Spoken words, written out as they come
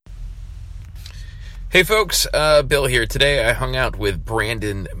Hey folks, Bill here. Today I hung out with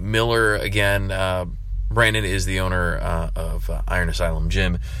Brandon Miller again. Brandon is the owner of Iron Asylum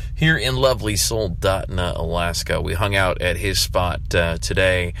Gym here in lovely Soldotna, Alaska. We hung out at his spot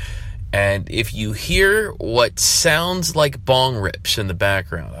today, and if you hear what sounds like bong rips in the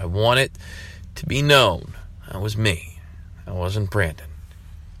background, I want it to be known that was me. That wasn't Brandon.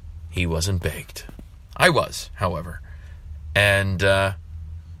 He wasn't baked. I was, however. And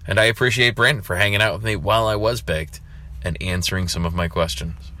I appreciate Brandon for hanging out with me while I was baked and answering some of my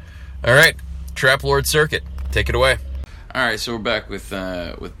questions. All right, Trap Lord Circuit, take it away. All right, so we're back with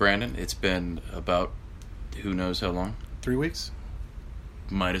Brandon. It's been about who knows how long? 3 weeks?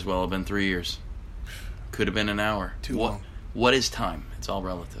 Might as well have been 3 years. Could have been an hour. Too long. What is time? It's all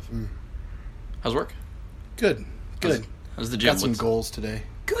relative. How's work? Good. How's the gym? Got some goals today.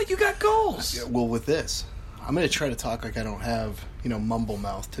 Good, you got goals. Yeah, well, with this, I'm going to try to talk like I don't have, mumble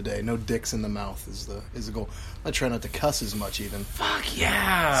mouth today. No dicks in the mouth is the goal. I'm going to try not to cuss as much even. Fuck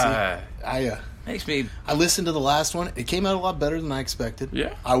yeah. See, Makes me... I listened to the last one. It came out a lot better than I expected.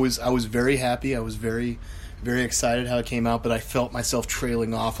 Yeah. I was very happy. I was very, very excited how it came out, but I felt myself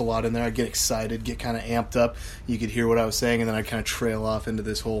trailing off a lot in there. I'd get excited, get kind of amped up. You could hear what I was saying, and then I'd kind of trail off into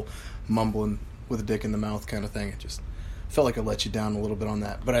this whole mumbling with a dick in the mouth kind of thing. It just felt like I let you down a little bit on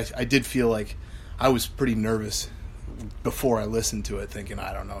that. But I did feel like I was pretty nervous before I listened to it, thinking,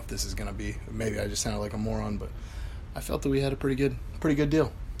 I don't know if this is going to be... Maybe I just sounded like a moron, but I felt that we had a pretty good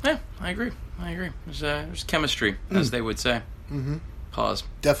deal. Yeah, I agree. There's chemistry, as they would say. Mm-hmm. Pause.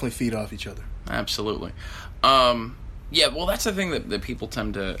 Definitely feed off each other. Absolutely. Yeah, well, that's the thing that people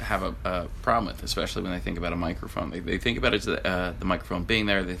tend to have a problem with, especially when they think about a microphone. They think about it as the microphone being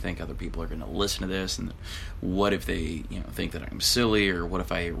there. They think other people are going to listen to this, and what if they think that I'm silly, or what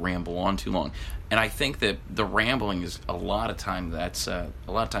if I ramble on too long? And I think that the rambling is a lot of times that's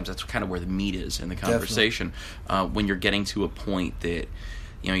kind of where the meat is in the conversation. When you're getting to a point that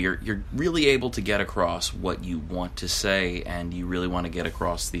you're really able to get across what you want to say, and you really want to get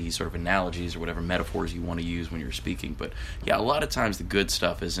across the sort of analogies or whatever metaphors you want to use when you're speaking. But yeah, a lot of times the good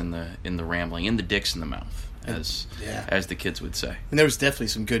stuff is in the rambling, in the dicks in the mouth, as the kids would say. And there was definitely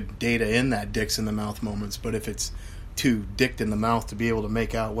some good data in that dicks in the mouth moments. But if it's too dicked in the mouth to be able to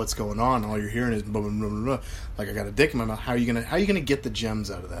make out what's going on, all you're hearing is blah, blah, blah, blah, blah. Like I got a dick in my mouth. How are you gonna get the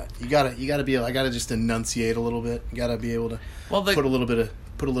gems out of that? You gotta be able. I gotta just enunciate a little bit. You gotta be able to put a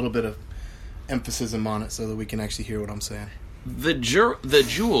little bit of emphasis on it so that we can actually hear what I'm saying. The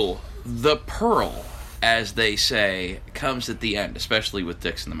jewel, the pearl, as they say, comes at the end, especially with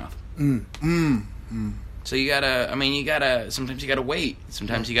dicks in the mouth. So you gotta. Sometimes you gotta wait.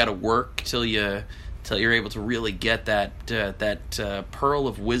 Sometimes you gotta work till you're able to really get that pearl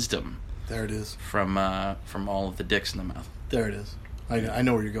of wisdom. There it is. From all of the dicks in the mouth. There it is. I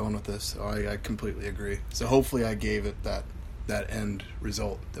know where you're going with this. So I completely agree. So hopefully I gave it that end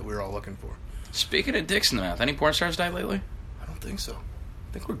result that we were all looking for. Speaking of dicks in the mouth, any porn stars died lately? I don't think so.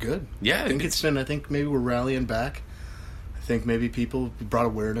 I think we're good. Yeah, I think maybe we're rallying back. I think maybe people brought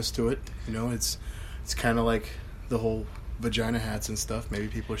awareness to it. It's kind of like the whole vagina hats and stuff. Maybe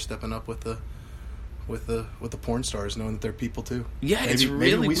people are stepping up with the porn stars, knowing that they're people too. Yeah, it's really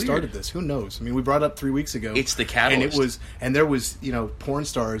maybe we weird. Started this. Who knows? I mean, we brought it up 3 weeks ago. It's the catalyst, and there was porn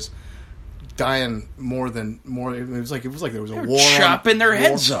stars dying more. It was like there was a war, chopping their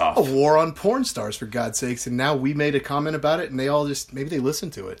heads off. A war on porn stars, for God's sakes. And now we made a comment about it, and they all maybe they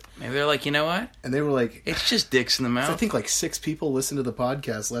listened to it. Maybe they're like, you know what? And they were like, it's just dicks in the mouth. I think like 6 people listened to the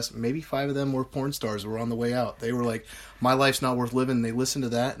podcast. Maybe 5 of them were porn stars. Were on the way out. They were like, my life's not worth living. And they listened to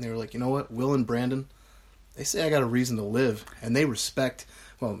that, and they were like, you know what? Will and Brandon, they say I got a reason to live, and they respect.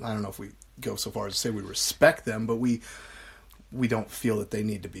 Well, I don't know if we go so far as to say we respect them, but we don't feel that they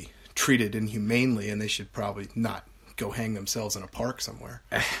need to be treated inhumanely, and they should probably not go hang themselves in a park somewhere.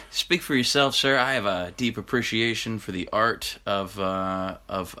 Speak for yourself, sir. I have a deep appreciation for the art of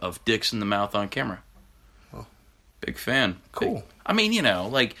dicks in the mouth on camera. Well, big fan. Cool. I mean,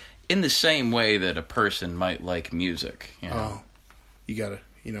 like in the same way that a person might like music. Oh, you gotta,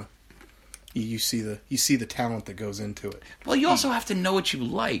 you see the talent that goes into it. Well, you also have to know what you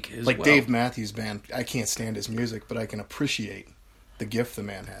like as well. Like Dave Matthews Band, I can't stand his music, but I can appreciate the gift the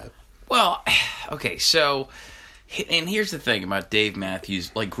man had. Well, okay, so, and here's the thing about Dave Matthews,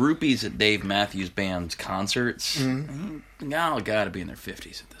 like groupies at Dave Matthews Band's concerts, gotta be in their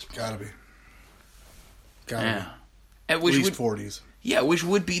 50s at this point. Gotta be. At least 40s. Yeah, which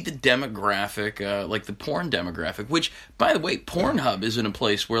would be the demographic, like the porn demographic, which, by the way, Pornhub isn't a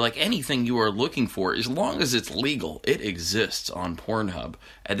place where, like, anything you are looking for, as long as it's legal, it exists on Pornhub.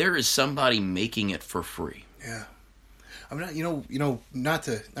 And there is somebody making it for free. Yeah. I'm not, not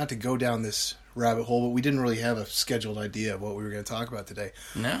to go down this rabbit hole, but we didn't really have a scheduled idea of what we were going to talk about today.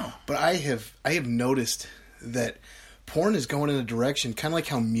 No. But I have noticed that porn is going in a direction, kind of like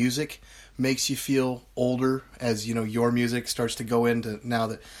how music makes you feel older, as your music starts to go into, now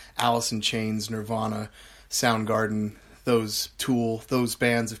that Alice in Chains, Nirvana, Soundgarden, those Tool, those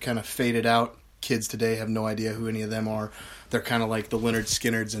bands have kind of faded out. Kids today have no idea who any of them are. They're kind of like the Lynyrd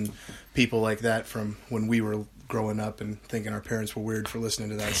Skynyrd's and people like that from when we were growing up and thinking our parents were weird for listening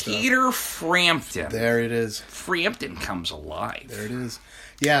to that stuff. Peter Frampton. There it is. Frampton comes alive. There it is.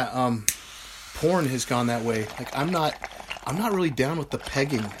 Yeah, porn has gone that way. Like I'm not really down with the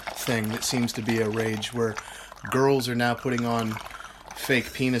pegging thing that seems to be a rage, where girls are now putting on fake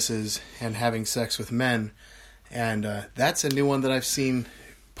penises and having sex with men, and that's a new one that I've seen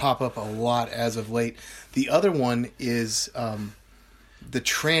pop up a lot as of late. The other one is the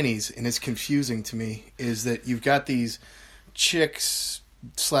trannies, and it's confusing to me, is that you've got these chicks/dudes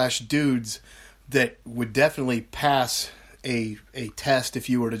that would definitely pass a test if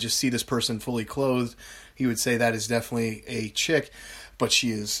you were to just see this person fully clothed. You would say that is definitely a chick, but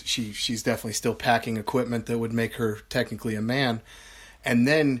she's definitely still packing equipment that would make her technically a man. And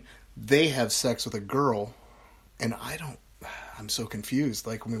then they have sex with a girl, and I'm so confused.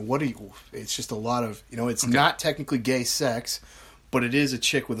 Like, I mean, it's just a lot of, it's not technically gay sex, but it is a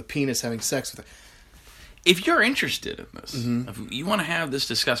chick with a penis having sex with her. If you're interested in this, if you want to have this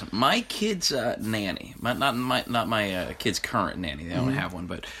discussion, my kid's nanny, not my kid's current nanny, they don't have one,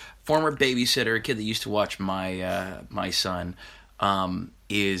 but former babysitter, a kid that used to watch my son,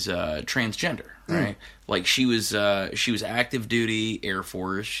 is transgender, right? Like she was active duty Air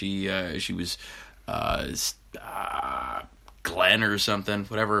Force. She was Glenn or something,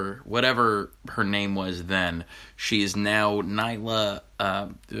 whatever her name was then. She is now Nyla.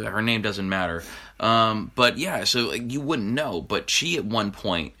 Her name doesn't matter. But yeah, so you wouldn't know. But she at one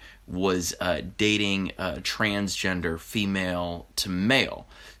point was dating a transgender female to male.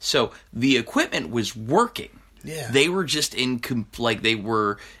 So the equipment was working. Yeah. They were just they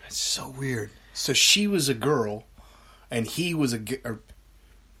were. It's so weird. So she was a girl, and he was a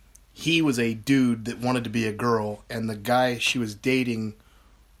dude that wanted to be a girl, and the guy she was dating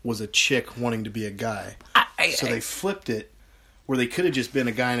was a chick wanting to be a guy. So they flipped it, where they could have just been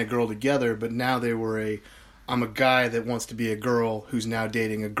a guy and a girl together, but now they were I'm a guy that wants to be a girl who's now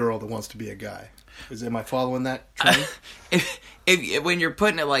dating a girl that wants to be a guy. Am I following that trend? If when you're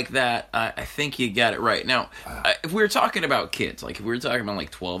putting it like that, I think you got it right. Now, if we were talking about kids, like if we were talking about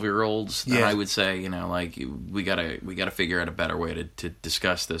like 12-year-olds, then I would say, like we gotta figure out a better way to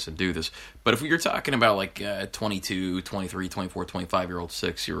discuss this and do this. But if we were talking about like 22, 23, 24, 25-year-old,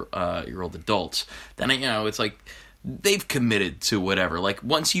 6-year-old adults, then it's like they've committed to whatever. Like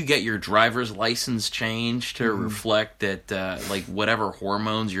once you get your driver's license changed to reflect that, like whatever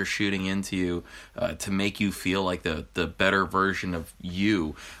hormones you're shooting into you to make you feel like the better version of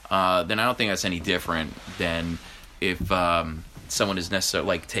you, then I don't think that's any different than if someone is necessarily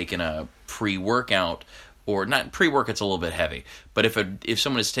like taking a pre-workout, or not pre-workout's a little bit heavy, but if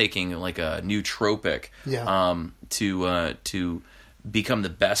someone is taking like a nootropic to become the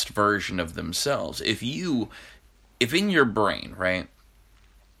best version of themselves, if in your brain, right,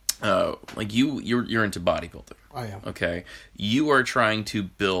 like you're into bodybuilding. I am. Okay, you are trying to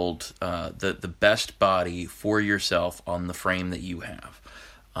build the best body for yourself on the frame that you have,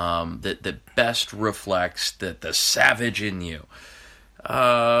 that best reflects the savage in you.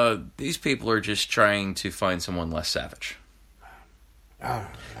 These people are just trying to find someone less savage.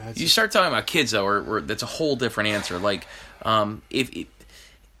 You start talking about kids though, or that's a whole different answer. Like, if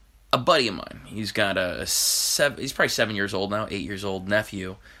a buddy of mine, he's got he's probably 7 years old now, 8 years old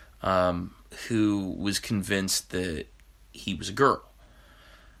nephew, who was convinced that he was a girl.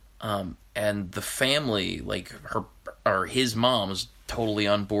 And the family, like his mom was totally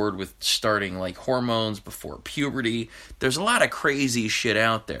on board with starting like hormones before puberty. There's a lot of crazy shit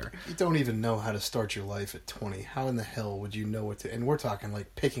out there. You don't even know how to start your life at 20. How in the hell would you know what to... And we're talking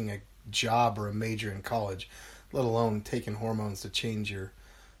like picking a job or a major in college, let alone taking hormones to change your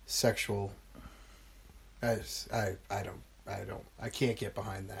sexual... I can't get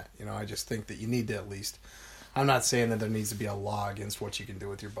behind that. I just think that you need to at least... I'm not saying that there needs to be a law against what you can do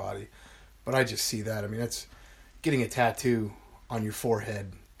with your body, but I just see that. I mean, it's getting a tattoo on your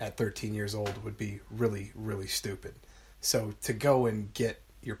forehead at 13 years old would be really, really stupid. So to go and get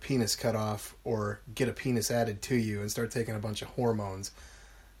your penis cut off or get a penis added to you and start taking a bunch of hormones,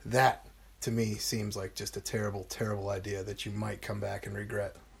 that to me seems like just a terrible, terrible idea that you might come back and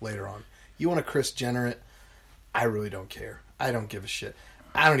regret later on. You want to Kris Jenner it? I really don't care. I don't give a shit.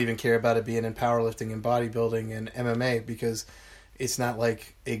 I don't even care about it being in powerlifting and bodybuilding and MMA, because it's not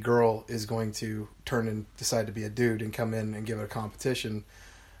like a girl is going to turn and decide to be a dude and come in and give it a competition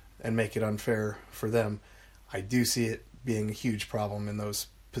and make it unfair for them. I do see it being a huge problem in those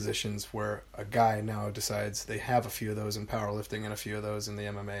positions where a guy now decides they have a few of those in powerlifting and a few of those in the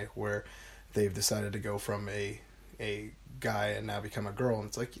MMA, where they've decided to go from a guy and now become a girl. And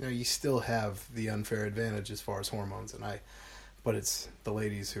it's like, you still have the unfair advantage as far as hormones, but it's the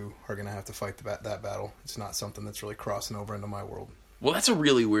ladies who are going to have to fight that battle. It's not something that's really crossing over into my world. Well, that's a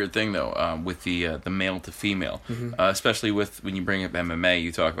really weird thing, though, with the male to female, especially with when you bring up MMA.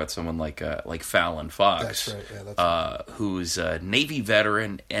 You talk about someone like Fallon Fox, that's right. Yeah, that's right. Who's a Navy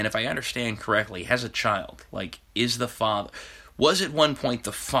veteran, and if I understand correctly, has a child. Was at one point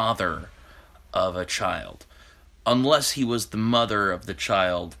the father of a child, unless he was the mother of the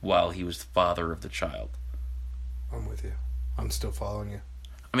child while he was the father of the child. I'm with you. I'm still following you.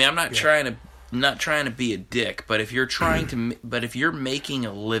 I mean, I'm not trying to be a dick, but if you're making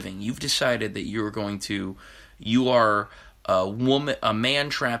a living, you've decided that you are a man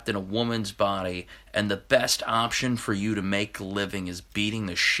trapped in a woman's body, and the best option for you to make a living is beating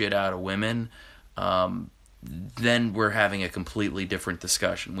the shit out of women, then we're having a completely different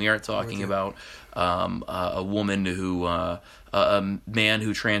discussion. We aren't talking about a woman a man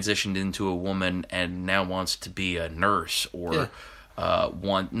who transitioned into a woman and now wants to be a nurse or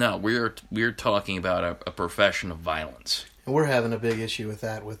we're talking about a profession of violence. And we're having a big issue with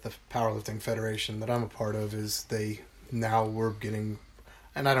that with the powerlifting federation that I'm a part of. We're getting,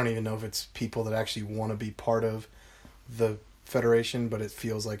 and I don't even know if it's people that actually want to be part of the federation, but it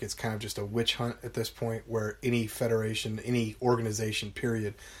feels like it's kind of just a witch hunt at this point, where any federation, any organization,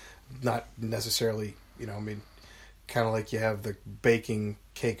 period, not necessarily, kind of like you have the baking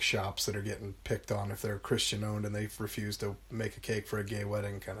cake shops that are getting picked on if they're Christian owned and they refuse to make a cake for a gay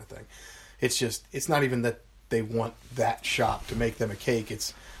wedding kind of thing. It's not even that they want that shop to make them a cake.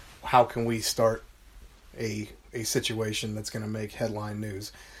 It's how can we start a situation that's going to make headline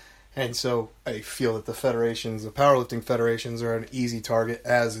news. And so I feel that the powerlifting federations are an easy target,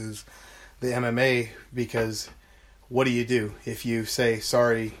 as is the MMA, because what do? If you say,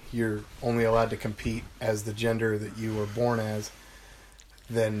 sorry, you're only allowed to compete as the gender that you were born as,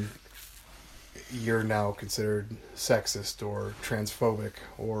 then you're now considered sexist or transphobic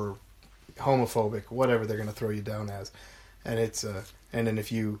or homophobic, whatever they're going to throw you down as. And and then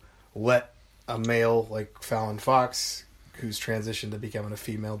if you let a male like Fallon Fox, who's transitioned to becoming a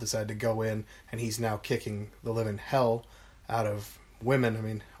female, decide to go in, and he's now kicking the living hell out of women, I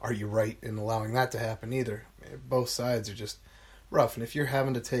mean, are you right in allowing that to happen either? Both sides are just rough. And if you're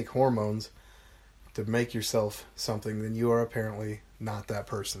having to take hormones to make yourself something, then you are apparently not that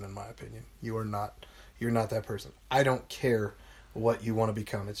person, in my opinion. You're not that person. I don't care what you want to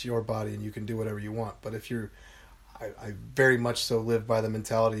become. It's your body and you can do whatever you want. But I very much so live by the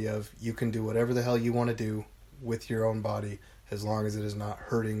mentality of you can do whatever the hell you want to do with your own body, as long as it is not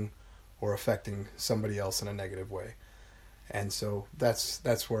hurting or affecting somebody else in a negative way. And so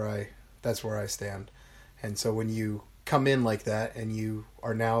that's where I stand. And so when you come in like that and you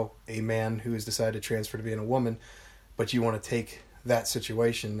are now a man who has decided to transfer to being a woman, but you want to take that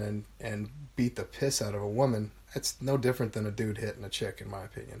situation and beat the piss out of a woman, it's no different than a dude hitting a chick, in my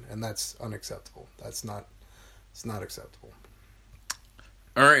opinion. And that's unacceptable. It's not acceptable.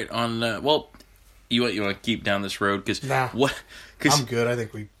 All right, you want to keep down this road? I'm good. I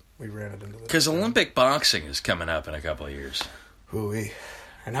think we ran it into this. Because Olympic boxing is coming up in a couple of years. Ooh-wee.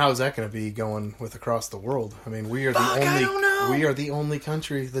 And how is that going to be going with across the world? I mean, we are the only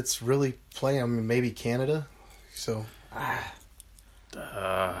country that's really playing. I mean, maybe Canada. So, I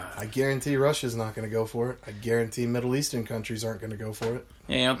guarantee Russia's not going to go for it. I guarantee Middle Eastern countries aren't going to go for it.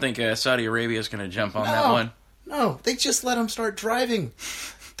 Yeah, I don't think Saudi Arabia is going to jump on that one. No, they just let them start driving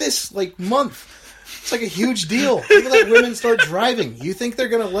this month. It's like a huge deal. Look at that, women start driving. You think they're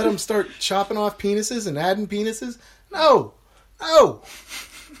going to let them start chopping off penises and adding penises? No.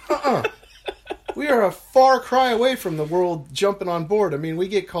 We are a far cry away from the world jumping on board. I mean, we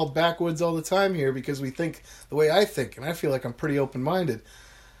get called backwoods all the time here because we think the way I think, and I feel like I'm pretty open-minded.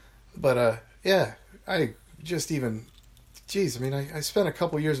 But, yeah, I spent a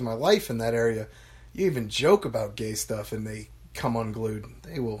couple years of my life in that area. You even joke about gay stuff and they come unglued.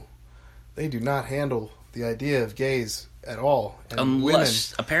 They do not handle the idea of gays at all. And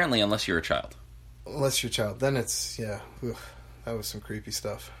unless you're a child. Unless you're a child. Then it's, that was some creepy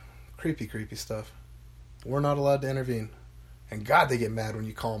stuff. Creepy stuff. We're not allowed to intervene. And God, they get mad when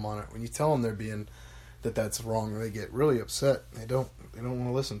you call them on it. When you tell them that's wrong, they get really upset. They don't want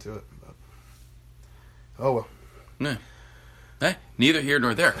to listen to it. But, oh well. Yeah. Neither here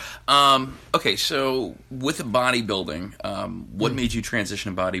nor there. Okay, so with bodybuilding, what made you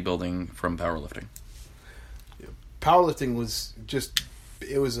transition to bodybuilding from powerlifting? Powerlifting was just,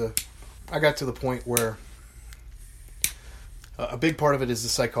 I got to the point where a big part of it is the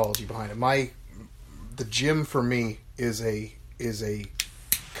psychology behind it. The gym for me is a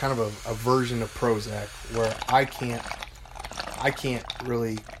kind of a version of Prozac where I can't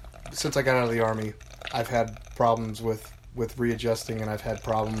really, since I got out of the Army, I've had problems with readjusting, and I've had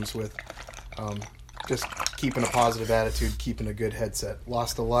problems with just keeping a positive attitude, keeping a good headset.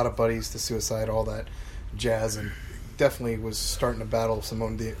 Lost a lot of buddies to suicide, all that jazz, and definitely was starting to battle some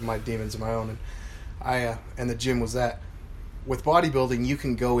of my demons of my own. And and the gym was that. With bodybuilding, you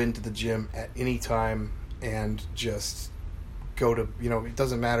can go into the gym at any time and just go to, it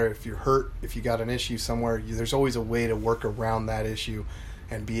doesn't matter if you're hurt, if you got an issue somewhere, there's always a way to work around that issue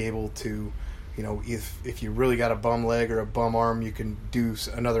and be able to, if you really got a bum leg or a bum arm, you can do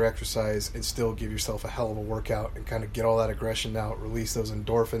another exercise and still give yourself a hell of a workout and kind of get all that aggression out, release those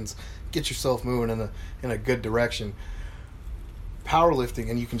endorphins, get yourself moving in a good direction. Powerlifting,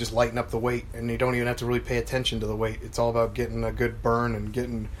 and you can just lighten up the weight, and you don't even have to really pay attention to the weight. It's all about getting a good burn and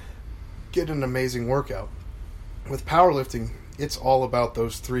getting an amazing workout. With powerlifting, it's all about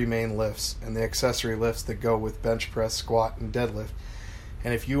those three main lifts and the accessory lifts that go with bench press, squat, and deadlift.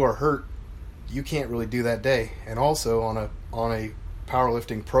 And if you are hurt, you can't really do that day. And also on a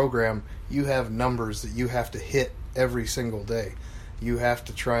powerlifting program, you have numbers that you have to hit every single day. You have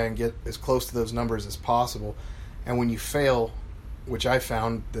to try and get as close to those numbers as possible. And when you fail, which I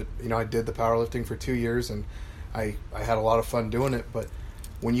found that, I did the powerlifting for 2 years and I had a lot of fun doing it, but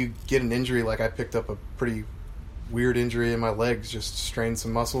when you get an injury, like I picked up a pretty weird injury in my legs, just strained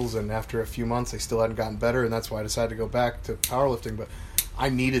some muscles, and after a few months I still hadn't gotten better, and that's why I decided to go back to powerlifting. But I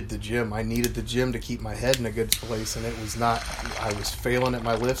needed the gym. I needed the gym to keep my head in a good place, and it was not, I was failing at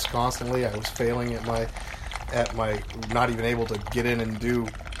my lifts constantly. I was failing at my not even able to get in and do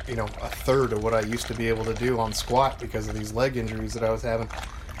a third of what I used to be able to do on squat because of these leg injuries that I was having.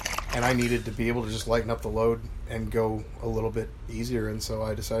 And I needed to be able to just lighten up the load and go a little bit easier. And so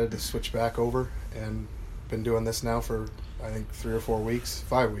I decided to switch back over and been doing this now for, I think, 3 or 4 weeks,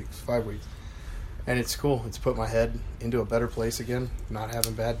 5 weeks. And it's cool. It's put my head into a better place again, not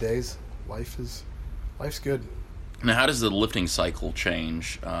having bad days. Life's good. Now, how does the lifting cycle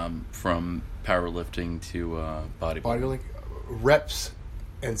change from powerlifting to bodybuilding? Reps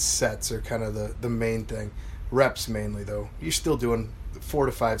and sets are kind of the main thing. Reps mainly, though. You're still doing 4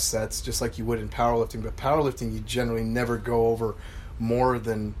 to 5 sets just like you would in powerlifting, but powerlifting you generally never go over more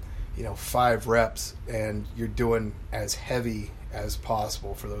than 5 reps, and you're doing as heavy as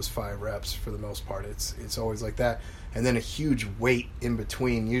possible for those 5 reps for the most part. It's always like that. And then a huge wait in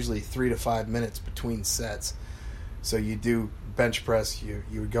between, usually 3 to 5 minutes between sets. So you do bench press, you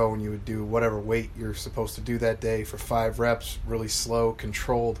would go and you would do whatever weight you're supposed to do that day for 5 reps, really slow,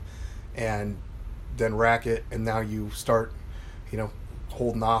 controlled, and then rack it, and now you start,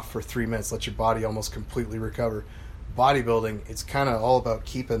 holding off for 3 minutes, let your body almost completely recover. Bodybuilding, it's kind of all about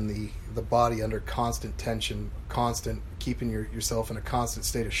keeping the body under constant tension, keeping yourself in a constant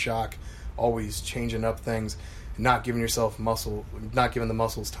state of shock, always changing up things, not giving the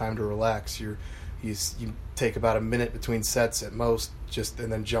muscles time to relax. You take about a minute between sets at most,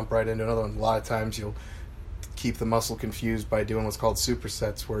 and then jump right into another one. A lot of times you'll keep the muscle confused by doing what's called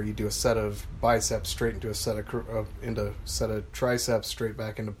supersets, where you do a set of biceps straight into a set of triceps, straight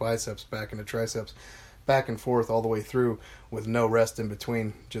back into biceps, back into triceps, back and forth all the way through with no rest in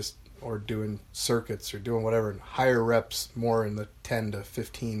between, or doing circuits or doing whatever, and higher reps, more in the 10 to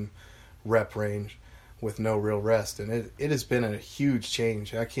 15 rep range with no real rest. And it has been a huge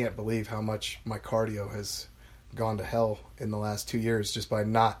change. I can't believe how much my cardio has gone to hell in the last 2 years just by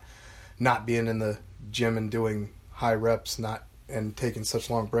not being in the gym and doing high reps, and taking such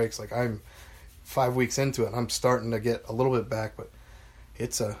long breaks. Like, I'm 5 weeks into it and I'm starting to get a little bit back, but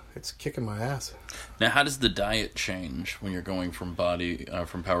it's kicking my ass. Now, how does the diet change when you're going from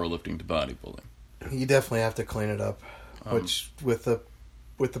powerlifting to bodybuilding? You definitely have to clean it up, which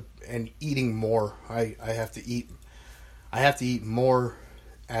and eating more. I have to eat more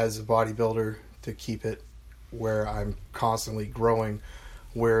as a bodybuilder to keep it where I'm constantly growing,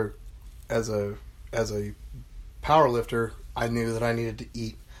 where as a powerlifter, I knew that I needed to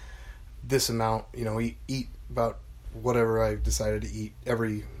eat this amount, eat about whatever I decided to eat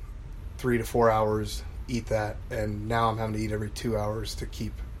every 3 to 4 hours, eat that, and now I'm having to eat every 2 hours to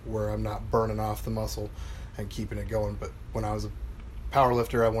keep where I'm not burning off the muscle and keeping it going. But when I was a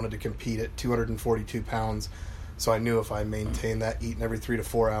powerlifter, I wanted to compete at 242 pounds, so I knew if I maintained that eating every 3 to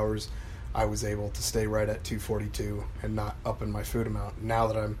 4 hours, I was able to stay right at 242 and not up in my food amount. Now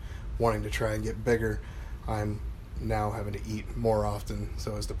that I'm wanting to try and get bigger, I'm now having to eat more often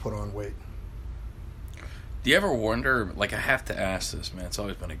so as to put on weight. Do you ever wonder, like, I have to ask this, man, it's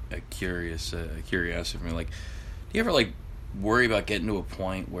always been a curiosity for me, like, do you ever, like, worry about getting to a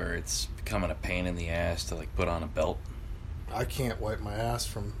point where it's becoming a pain in the ass to, like, put on a belt? I can't wipe my ass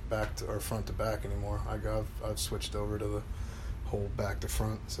from back to or front to back anymore. I've switched over to the whole back to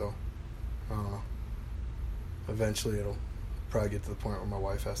front, so I don't know. Eventually it'll probably get to the point where my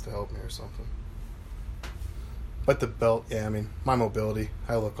wife has to help me or something. But the belt, yeah, I mean, my mobility,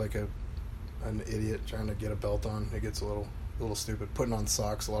 I look like an idiot trying to get a belt on. It gets a little stupid. Putting on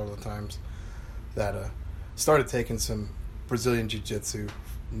socks a lot of the times. That started taking some Brazilian Jiu-Jitsu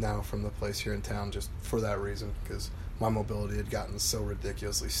now from the place here in town just for that reason, because my mobility had gotten so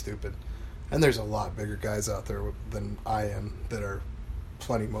ridiculously stupid. And there's a lot bigger guys out there than I am that are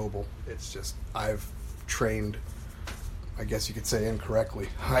plenty mobile. It's just, I've trained, I guess you could say incorrectly.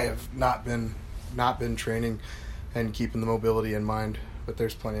 I have not been training and keeping the mobility in mind, but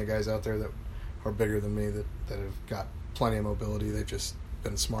there's plenty of guys out there that are bigger than me that have got plenty of mobility. They've just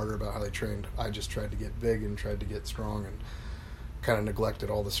been smarter about how they trained. I just tried to get big and tried to get strong and kind of neglected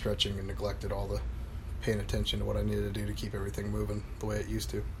all the stretching and neglected all the paying attention to what I needed to do to keep everything moving the way it used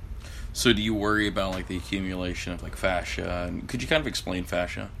to. So do you worry about, like, the accumulation of, like, fascia? And could you kind of explain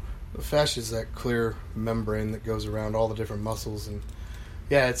fascia? The fascia is that clear membrane that goes around all the different muscles, and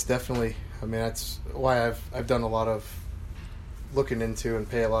yeah, it's definitely, I mean, that's why I've done a lot of looking into and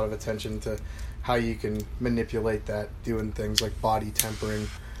pay a lot of attention to how you can manipulate that, doing things like body tempering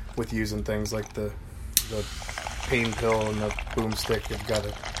with using things like the pain pill and the boomstick. I've got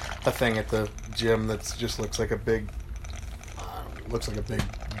a thing at the gym that just looks like a big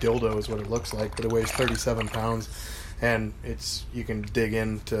dildo is what it looks like, but it weighs 37 pounds, and you can dig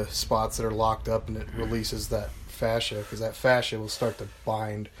into spots that are locked up, and it releases that fascia, because that fascia will start to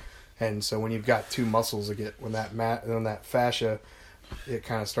bind. And so when you've got two muscles, when that fascia, it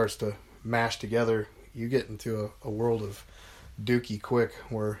kind of starts to mash together, you get into a world of dookie quick,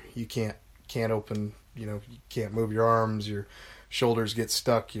 where you can't open, you can't move your arms, your shoulders get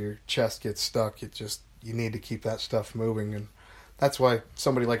stuck, your chest gets stuck. You need to keep that stuff moving. And that's why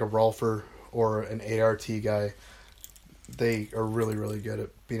somebody like a Rolfer or an ART guy, they are really, really good at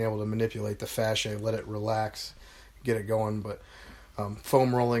being able to manipulate the fascia, let it relax, get it going. But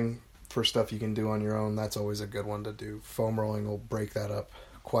foam rolling for stuff you can do on your own, that's always a good one to do. Foam rolling will break that up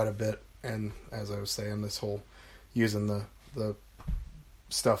quite a bit. And as I was saying, this whole using the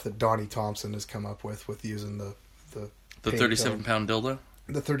stuff that Donnie Thompson has come up with using the 37-pound dildo?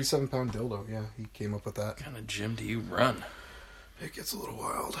 The 37-pound dildo, yeah. He came up with that. What kind of gym do you run? It gets a little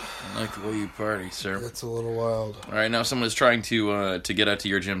wild. I like the way you party, sir. It's a little wild. All right, now someone is trying to get out to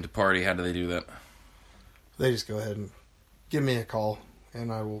your gym to party. How do they do that? They just go ahead and give me a call,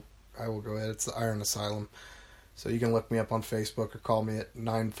 and I will go ahead. It's the Iron Asylum. So you can look me up on Facebook or call me at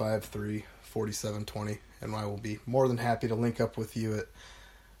 953-4720, and I will be more than happy to link up with you at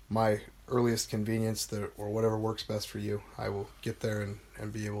my earliest convenience or whatever works best for you. I will get there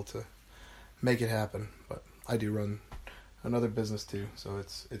and be able to make it happen. But I do run another business too, so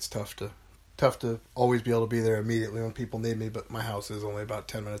it's tough to always be able to be there immediately when people need me, but my house is only about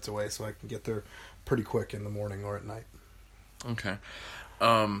 10 minutes away, so I can get there pretty quick in the morning or at night. Okay.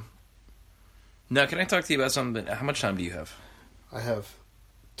 Now, can I talk to you about something? How much time do you have? I have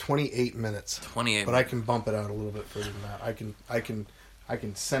 28 minutes. 28 But I can bump it out a little bit further than that. I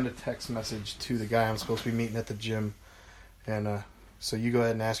can send a text message to the guy I'm supposed to be meeting at the gym, and so you go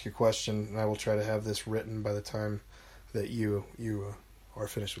ahead and ask your question, and I will try to have this written by the time that you are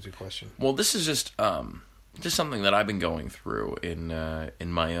finished with your question. Well, this is just something that I've been going through in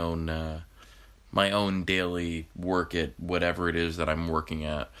my own daily work at whatever it is that I'm working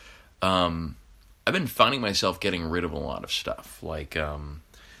at. I've been finding myself getting rid of a lot of stuff, like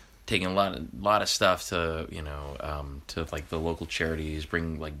taking a lot of stuff to to like the local charities,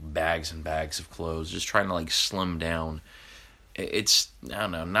 bring like bags and bags of clothes, just trying to like slim down. It's, I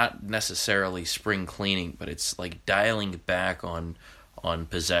don't know, not necessarily spring cleaning, but it's like dialing back on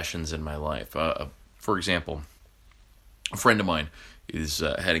possessions in my life. For example, a friend of mine is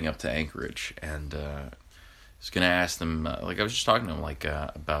heading up to Anchorage, and I was going to ask them, like I was just talking to him, like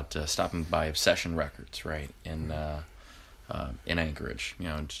about stopping by Obsession Records, right, in Anchorage.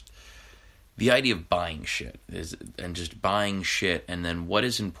 Just the idea of buying shit and then what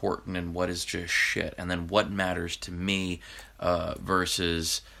is important and what is just shit, and then what matters to me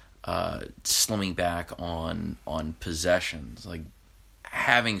versus slimming back on possessions. Like,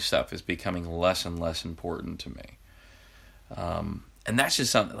 having stuff is becoming less and less important to me. And that's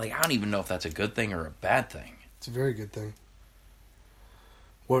just something, like, I don't even know if that's a good thing or a bad thing. It's a very good thing.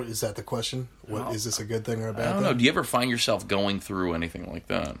 What is that the question? What is this a good thing or a bad thing? I don't know. Do you ever find yourself going through anything like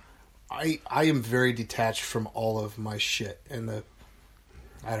that? I am very detached from all of my shit. And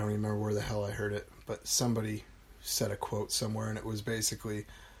I don't remember where the hell I heard it, but somebody said a quote somewhere, and it was basically,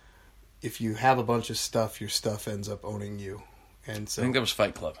 if you have a bunch of stuff, your stuff ends up owning you. And so, I think that was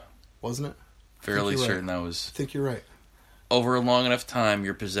Fight Club. Wasn't it? Fairly certain that was. I think you're right. Over a long enough time,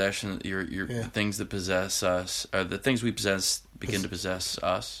 your possession, the things that possess us, the things we possess begin to possess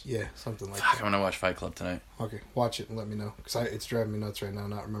us. Yeah, something like Fuck, that. I'm gonna watch Fight Club tonight. Okay, watch it and let me know, because it's driving me nuts right now.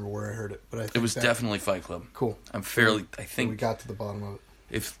 Not remember where I heard it, but I think It was definitely Fight Club. Cool. I So think we got to the bottom of it.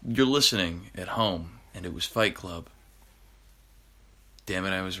 if you're listening at home and it was Fight Club, damn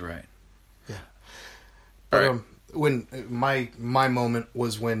it, I was right. Yeah. All But, right. When my moment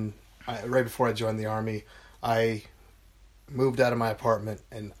was when right before I joined the Army, I moved out of my apartment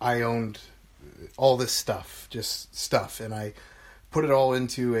and I owned all this stuff, just stuff, and I put it all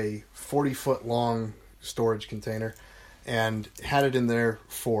into a 40-foot long storage container and had it in there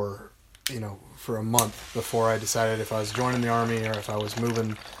for a month before I decided if I was joining the Army or if I was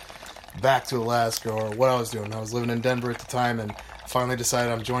moving back to Alaska or what I was doing. I was living in Denver at the time and finally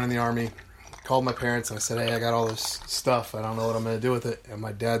decided I'm joining the Army. Called my parents and I said, hey, I got all this stuff. I don't know what I'm going to do with it. And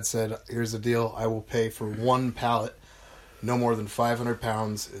my dad said, here's the deal. I will pay for one pallet, no more than 500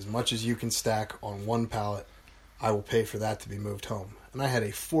 pounds, as much as you can stack on one pallet. I will pay for that to be moved home. And I had a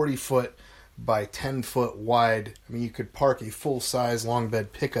 40-foot by 10-foot wide, I mean, you could park a full-size long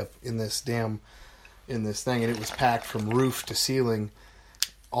bed pickup in this thing. And it was packed from roof to ceiling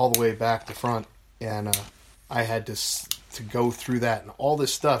all the way back to front. And I had to go through that. And all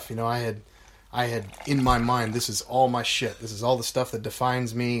this stuff, I had in my mind, this is all my shit. This is all the stuff that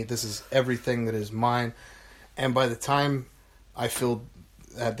defines me. This is everything that is mine. And by the time I feel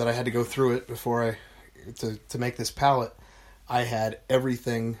that I had to go through it before to make this pallet, I had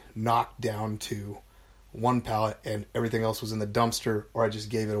everything knocked down to one pallet and everything else was in the dumpster or I just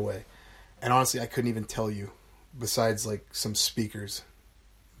gave it away. And honestly, I couldn't even tell you, besides like some speakers.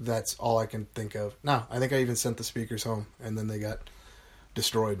 That's all I can think of. No, I think I even sent the speakers home and then they got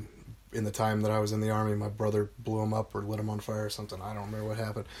destroyed. In the time that I was in the Army, my brother blew them up or lit them on fire or something. I don't remember what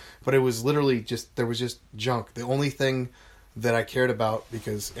happened. But it was literally there was just junk. The only thing that I cared about,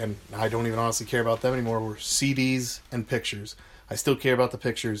 and I don't even honestly care about them anymore, were CDs and pictures. I still care about the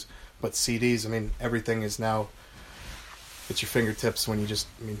pictures, but CDs, I mean, everything is now at your fingertips when you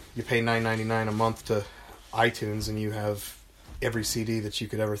pay $9.99 a month to iTunes and you have every CD that you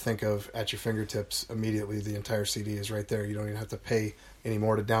could ever think of at your fingertips immediately. The entire CD is right there. You don't even have to pay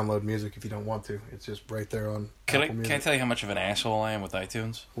anymore to download music if you don't want to. It's just right there on Apple Music. Can I tell you how much of an asshole I am with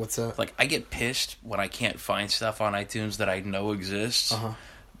iTunes? What's that? Like, I get pissed when I can't find stuff on iTunes that I know exists.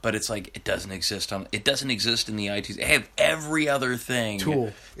 But it's like, it doesn't exist in the iTunes. I have every other thing.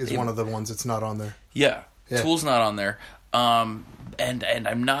 Tool is one of the ones that's not on there. Yeah. Tool's not on there. And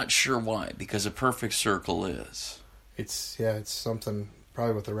I'm not sure why, because A Perfect Circle is. It's something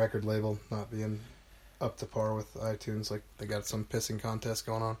probably with the record label not being up to par with iTunes. Like they got some pissing contest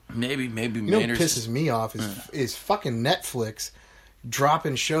going on. Maybe. You know what pisses me off is fucking Netflix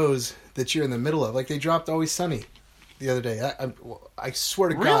dropping shows that you're in the middle of. Like they dropped Always Sunny the other day. I swear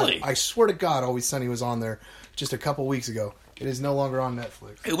to God, I swear to God, Always Sunny was on there just a couple weeks ago. It is no longer on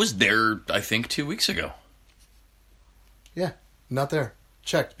Netflix. It was there, I think, 2 weeks ago. Yeah, not there.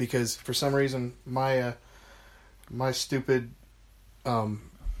 Checked because for some reason my stupid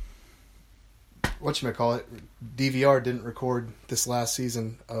whatchamacallit, DVR didn't record this last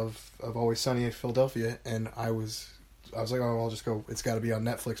season of Always Sunny in Philadelphia, and I was like, oh, I'll just go. It's got to be on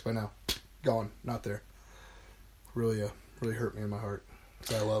Netflix by now. Gone, not there. Really hurt me in my heart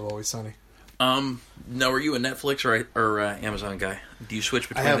because I love Always Sunny. Now, are you a Netflix or Amazon guy? Do you switch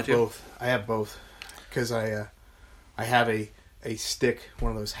between the two? I have both because I have a stick,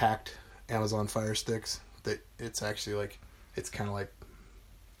 one of those hacked Amazon Fire Sticks that it's actually like it's kind of like,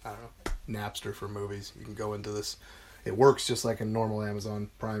 I don't know, Napster for movies. You can go into this. It works just like a normal Amazon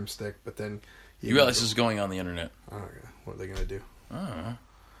Prime stick, but then you realize this is going on the internet. I don't know. What are they gonna do? I don't know.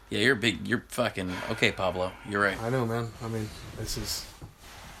 Yeah, you're fucking okay, Pablo. You're right. I know, man. I mean, this is.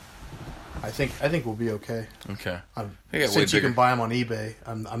 I think we'll be okay. Okay. Since you can buy them on eBay,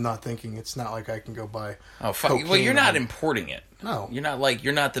 I'm not thinking it's not like I can go buy. Oh fuck! Well, you're not importing it. No. You're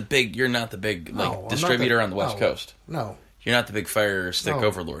not the big distributor on the West Coast. No. You're not the big Fire Stick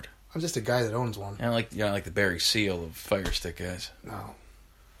overlord. I'm just a guy that owns one. You're not like the Barry Seal of Fire Stick guys. No,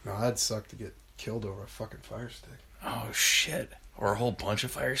 that'd suck to get killed over a fucking Fire Stick. Oh shit! Or a whole bunch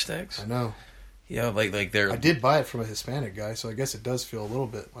of Fire Sticks. I know. Yeah, like they're. I did buy it from a Hispanic guy, so I guess it does feel a little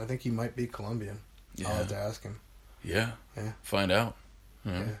bit. I think he might be Colombian. Yeah. I'll have to ask him. Yeah. Yeah. Find out.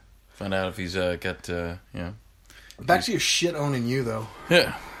 Yeah. Find out if he's got. Back to your shit owning you though.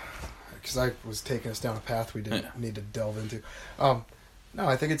 Yeah. Because I was taking us down a path we didn't need to delve into. No,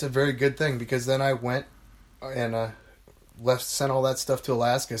 I think it's a very good thing because then I went and sent all that stuff to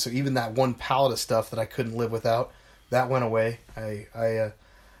Alaska. So even that one pallet of stuff that I couldn't live without, that went away. I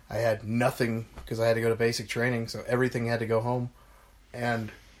had nothing because I had to go to basic training, so everything had to go home.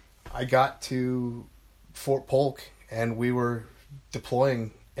 And I got to Fort Polk, and we were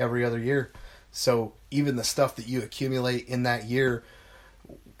deploying every other year. So even the stuff that you accumulate in that year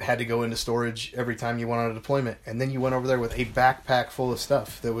had to go into storage every time you went on a deployment. And then you went over there with a backpack full of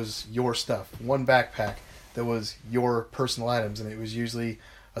stuff that was your stuff. One backpack that was your personal items, and it was usually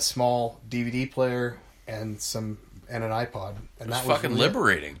a small DVD player and an iPod. And it was fucking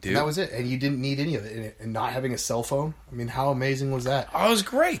liberating, dude. And that was it. And you didn't need any of it. And not having a cell phone, I mean, how amazing was that? Oh, it was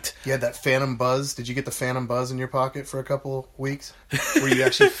great. You had that Phantom Buzz. Did you get the Phantom Buzz in your pocket for a couple weeks? Where you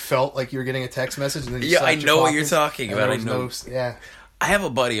actually felt like you were getting a text message? And then you I know what you're talking about. I know. Yeah. I have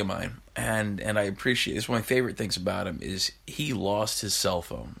a buddy of mine, and I appreciate this. One of my favorite things about him is he lost his cell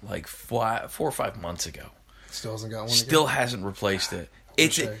phone like 4 or 5 months ago. Still hasn't got one. Still hasn't replaced it.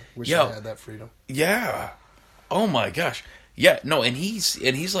 Wish I had that freedom. Yeah. Oh my gosh. Yeah. No, and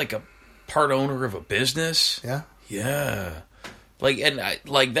he's like a part owner of a business. Yeah. Yeah.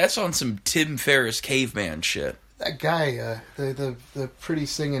 Like that's on some Tim Ferriss caveman shit. That guy, the pretty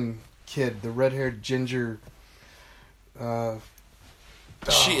singing kid, the red-haired ginger. Ed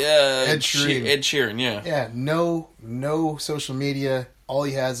Sheeran. Ed Sheeran, yeah. Yeah, no social media. All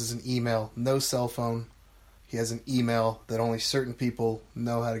he has is an email. No cell phone. He has an email that only certain people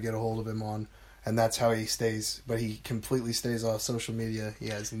know how to get a hold of him on, and that's how he stays. But he completely stays off social media. He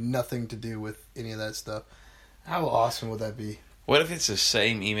has nothing to do with any of that stuff. How awesome would that be? What if it's the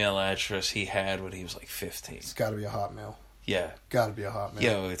same email address he had when he was like 15? It's got to be a Hotmail. Yeah. Got to be a Hotmail.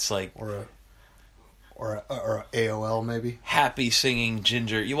 Yo, it's like... Or a AOL maybe. Happy singing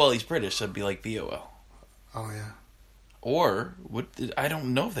ginger. Well, he's British, so it'd be like VOL. Oh yeah. Or I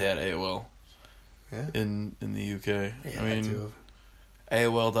don't know if they had AOL. Yeah. In the UK. Yeah, I mean,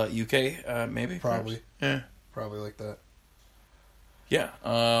 AOL.UK maybe. Probably. Perhaps? Yeah. Probably like that. Yeah.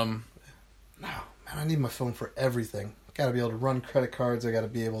 No, man, I need my phone for everything. Got to be able to run credit cards. I got to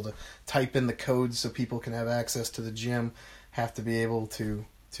be able to type in the codes so people can have access to the gym. Have to be able to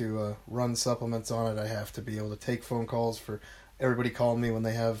run supplements on it. I have to be able to take phone calls for everybody calling me when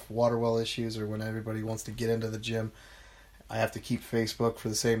they have water well issues or when everybody wants to get into the gym. I have to keep Facebook for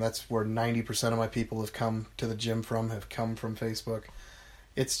the same. That's where 90% of my people have come to the gym have come from Facebook.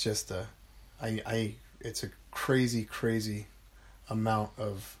 It's just it's a crazy amount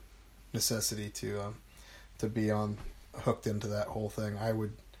of necessity to be hooked into that whole thing. I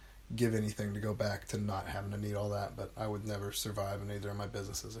would give anything to go back to not having to need all that, but I would never survive in either of my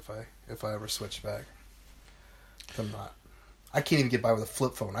businesses if I ever switched back. I can't even get by with a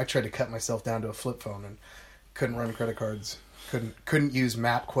flip phone. I tried to cut myself down to a flip phone and couldn't run credit cards. Couldn't use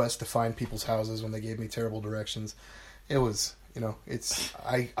MapQuest to find people's houses when they gave me terrible directions. It was,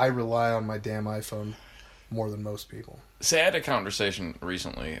 I rely on my damn iPhone more than most people. So I had a conversation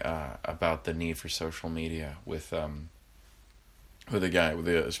recently about the need for social media with a guy, with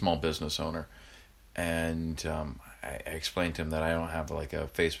a small business owner, and I explained to him that I don't have like a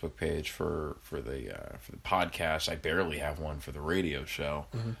Facebook page for the podcast. I barely have one for the radio show.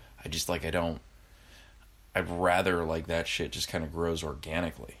 Mm-hmm. I just I'd rather like that shit just kind of grows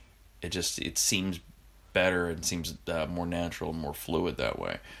organically. It seems better and seems more natural and more fluid that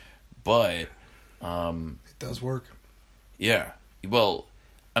way. But it does work. Yeah. Well,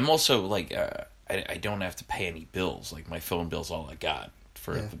 I'm also like I don't have to pay any bills. Like my phone bill's all I got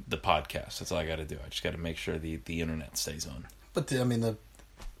for the podcast. That's all I got to do. I just got to make sure the internet stays on. But the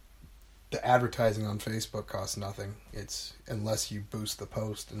advertising on Facebook costs nothing. It's unless you boost the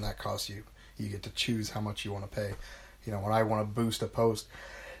post, and that costs you. You get to choose how much you want to pay. When I want to boost a post,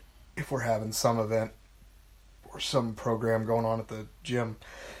 if we're having some event or some program going on at the gym,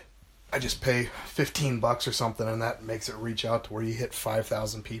 I just pay $15 or something, and that makes it reach out to where you hit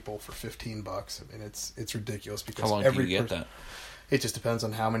 5,000 people for $15. I mean, it's ridiculous because how long do you get that? It just depends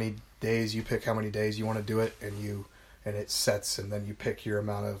on how many days you pick, how many days you want to do it, and it sets, and then you pick your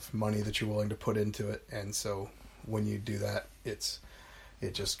amount of money that you're willing to put into it. And so when you do that, it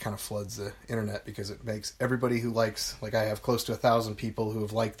just kind of floods the internet because it makes everybody who likes, like I have close to 1,000 people who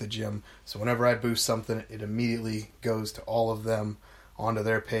have liked the gym. So whenever I boost something, it immediately goes to all of them onto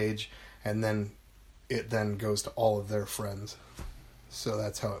their page, and then it then goes to all of their friends. So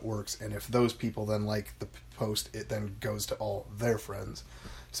that's how it works. And if those people then like the post, it then goes to all their friends.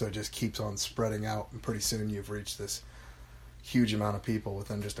 So it just keeps on spreading out, and pretty soon you've reached this huge amount of people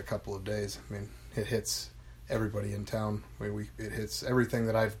within just a couple of days. I mean, it hits everybody in town. It hits everything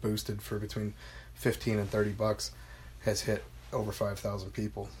that I've boosted for between $15 and $30 has hit over 5,000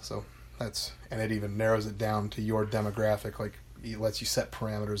 people. So and it even narrows it down to your demographic. Like, it lets you set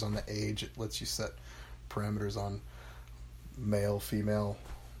parameters on the age. It lets you set parameters on male, female,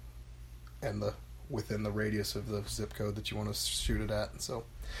 and within the radius of the zip code that you want to shoot it at. And so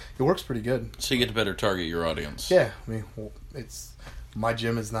it works pretty good. So you get to better target your audience. Yeah, I mean, my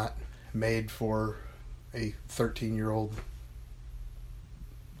gym is not made for a 13-year-old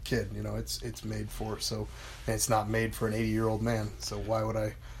kid. You know, it's made for and it's not made for an 80-year-old man. So why would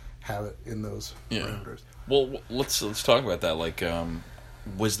I have it in those parameters? Well, let's talk about that. Like,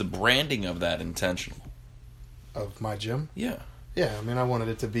 was the branding of that intentional? Of my gym? Yeah. Yeah, I mean, I wanted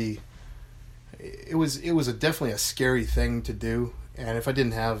it to be. It was definitely a scary thing to do, and if I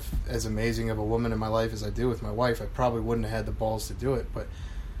didn't have as amazing of a woman in my life as I do with my wife, I probably wouldn't have had the balls to do it. But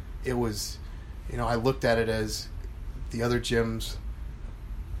it was, I looked at it as the other gyms.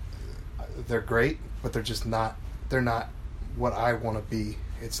 They're great, but they're just not. They're not what I want to be.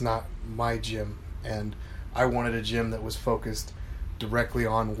 It's not my gym, and I wanted a gym that was focused directly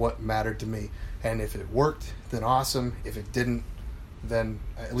on what mattered to me. And if it worked, then awesome. If it didn't, then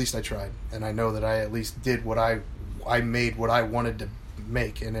at least I tried. And I know that I at least did what I made what I wanted to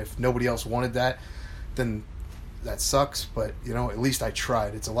make. And if nobody else wanted that, then that sucks. But, at least I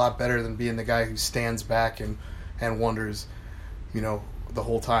tried. It's a lot better than being the guy who stands back and wonders, the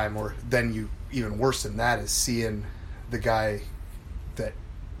whole time. Or then even worse than that is seeing the guy that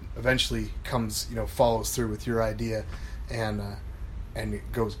eventually comes, follows through with your idea and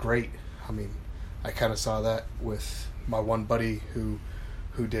it goes great. I mean, I kind of saw that with my one buddy who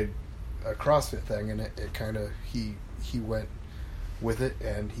did a CrossFit thing, and it kind of he went with it,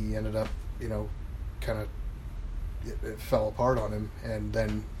 and he ended up kind of it fell apart on him, and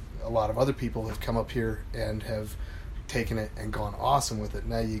then a lot of other people have come up here and have taken it and gone awesome with it.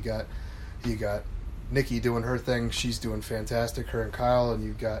 Now you got Nikki doing her thing, she's doing fantastic, her and Kyle, and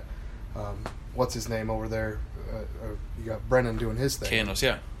you've got what's his name over there, you got Brennan doing his thing. Canos,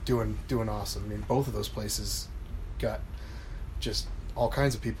 yeah. Doing awesome. I mean, both of those places got just all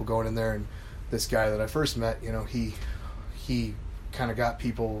kinds of people going in there, and this guy that I first met, he kind of got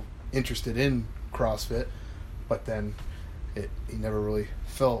people interested in CrossFit, but then he never really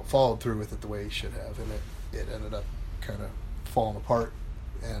followed through with it the way he should have, and it ended up kind of falling apart,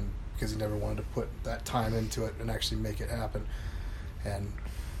 and because he never wanted to put that time into it and actually make it happen, and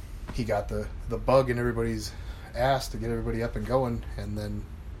he got the bug in everybody's ass to get everybody up and going, and then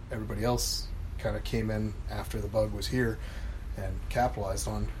everybody else kind of came in after the bug was here and capitalized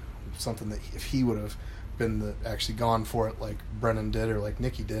on something that if he would have been actually gone for it like Brennan did or like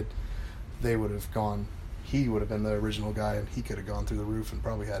Nikki did, they would have gone. He would have been the original guy, and he could have gone through the roof and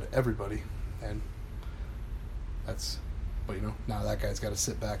probably had everybody. And but now that guy's got to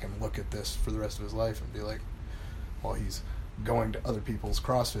sit back and look at this for the rest of his life and be like, well, he's going to other people's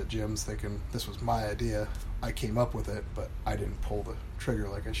CrossFit gyms thinking this was my idea. I came up with it, but I didn't pull the trigger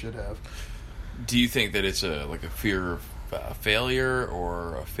like I should have. Do you think that it's a fear of failure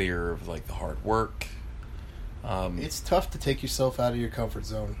or a fear of the hard work? It's tough to take yourself out of your comfort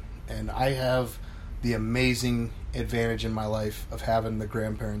zone, and I have the amazing advantage in my life of having the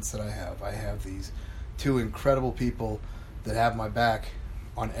grandparents that I have. I have these two incredible people that have my back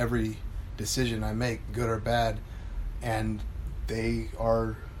on every decision I make, good or bad, and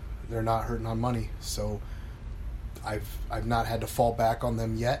they're not hurting on money. So I've not had to fall back on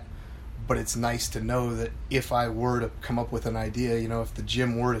them yet, but it's nice to know that if I were to come up with an idea, if the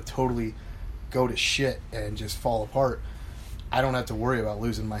gym were to totally go to shit and just fall apart, I don't have to worry about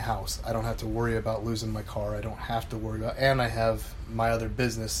losing my house. I don't have to worry about losing my car. I don't have to worry about, and I have my other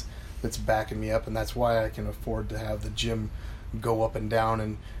business that's backing me up, and that's why I can afford to have the gym go up and down,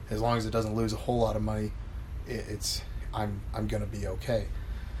 and as long as it doesn't lose a whole lot of money, I'm going to be okay.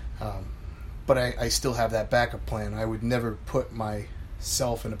 But I still have that backup plan. I would never put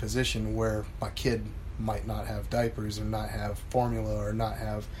myself in a position where my kid might not have diapers or not have formula or not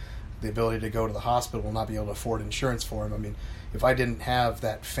have the ability to go to the hospital and not be able to afford insurance for him. I mean, if I didn't have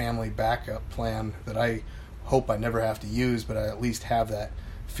that family backup plan that I hope I never have to use, but I at least have that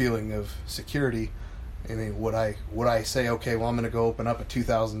feeling of security, I mean, would I say, okay, well, I'm going to go open up a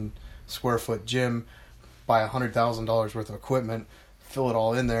 2,000 square foot gym, buy $100,000 worth of equipment, fill it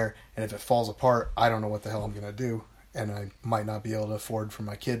all in there, and if it falls apart, I don't know what the hell I'm going to do, and I might not be able to afford for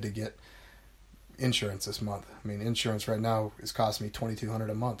my kid to get insurance this month. I mean, insurance right now is costing me $2,200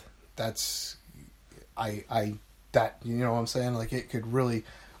 a month. That's that, you know what I'm saying? Like, it could really,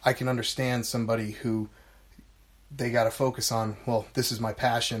 I can understand somebody who they got to focus on, well, this is my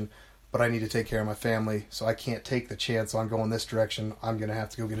passion, but I need to take care of my family, so I can't take the chance on going this direction. I'm going to have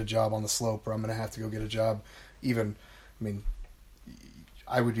to go get a job on the slope, or I'm going to have to go get a job even, I mean,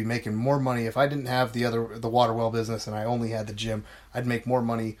 I would be making more money if I didn't have the water well business and I only had the gym. I'd make more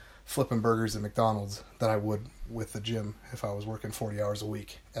money flipping burgers at McDonald's than I would with the gym if I was working 40 hours a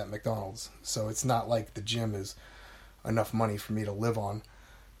week at McDonald's. So it's not like the gym is enough money for me to live on,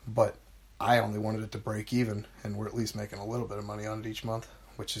 but I only wanted it to break even, and we're at least making a little bit of money on it each month,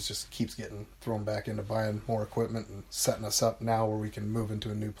 which is just keeps getting thrown back into buying more equipment and setting us up now where we can move into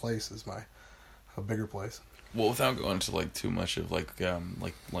a new place a bigger place. Well, without going into like too much of like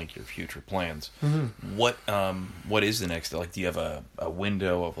your future plans, Mm-hmm. what is the next? Like, do you have a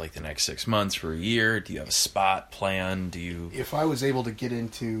window of like the next 6 months or a year? Do you have a spot plan? Do you? If I was able to get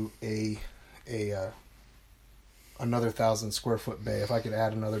into another 1,000 square foot bay, if I could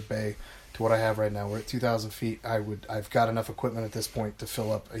add another bay to what I have right now, we're at 2,000 feet. I've got enough equipment at this point to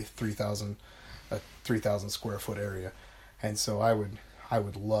fill up a 3,000 square foot area, and so I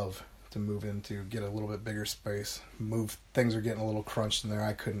would love to move into, get a little bit bigger space, things are getting a little crunched in there.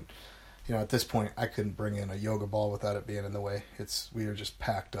 I couldn't, at this point, I couldn't bring in a yoga ball without it being in the way. We are just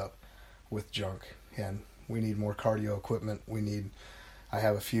packed up with junk, and we need more cardio equipment. I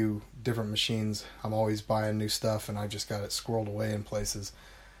have a few different machines. I'm always buying new stuff, and I've just got it squirreled away in places,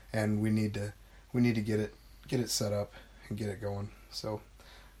 and we need to get it set up and get it going. So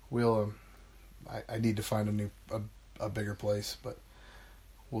I need to find a bigger place, but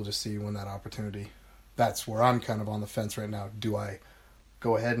we'll just see when that opportunity. That's where I'm kind of on the fence right now. Do I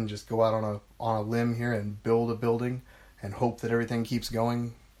go ahead and just go out on a limb here and build a building and hope that everything keeps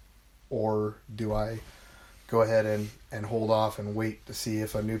going, or do I go ahead and hold off and wait to see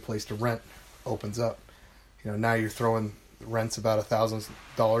if a new place to rent opens up? Now you're throwing rents about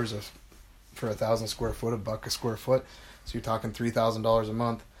 $1,000 for 1,000 square foot, $1 a square foot. So you're talking $3,000 a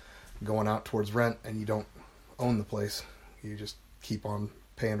month going out towards rent, and you don't own the place. You just keep on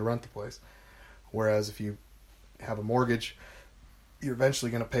paying to rent the place. Whereas if you have a mortgage, you're eventually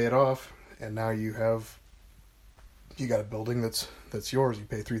going to pay it off, and now you got a building that's yours. You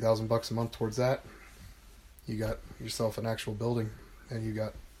pay $3,000 a month towards that. You got yourself an actual building, and you've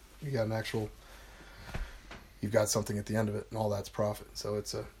got something at the end of it, and all that's profit. So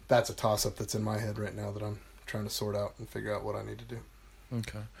that's a toss up that's in my head right now that I'm trying to sort out and figure out what I need to do.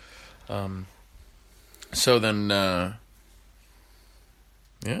 Okay. So then, yeah,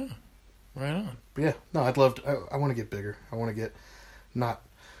 right on. But yeah, no, I'd love to. I want to get bigger. I want to get not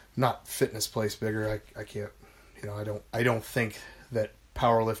fitness place bigger. I can't. I don't think that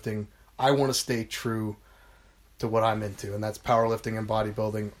powerlifting. I want to stay true to what I'm into, and that's powerlifting and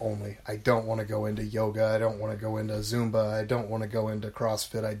bodybuilding only. I don't want to go into yoga. I don't want to go into Zumba. I don't want to go into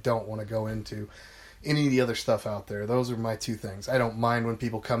CrossFit. I don't want to go into any of the other stuff out there. Those are my two things. I don't mind when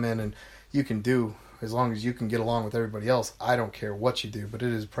people come in and you can do, as long as you can get along with everybody else. I don't care what you do, but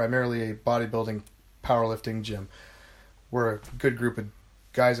it is primarily a bodybuilding, powerlifting gym. We're a good group of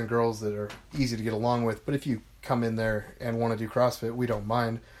guys and girls that are easy to get along with, but if you come in there and want to do CrossFit, we don't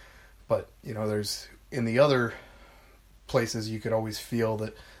mind. But, there's, in the other places, you could always feel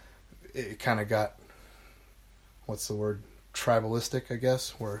that it kind of got, what's the word, tribalistic, I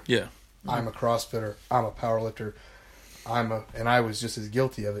guess, where yeah. I'm a CrossFitter, I'm a powerlifter, and I was just as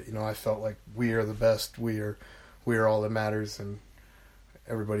guilty of it. I felt like we are the best, we are all that matters, and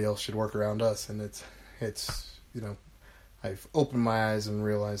everybody else should work around us. And it's I've opened my eyes and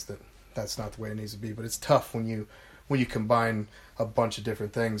realized that that's not the way it needs to be. But it's tough when you combine a bunch of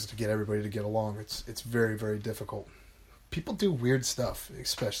different things to get everybody to get along. It's very, very difficult. People do weird stuff,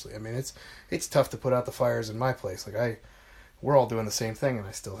 especially. I mean, it's tough to put out the fires in my place. Like we're all doing the same thing, and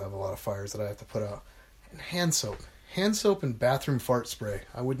I still have a lot of fires that I have to put out. And hand soap and bathroom fart spray.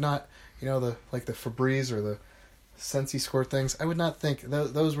 I would not, the Febreze or the Sensi Squirt things. I would not think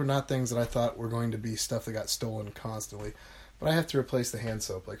those were not things that I thought were going to be stuff that got stolen constantly. But I have to replace the hand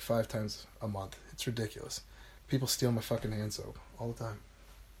soap like 5 times a month. It's ridiculous. People steal my fucking hand soap all the time.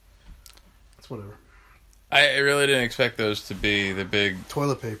 It's whatever. I really didn't expect those to be the big...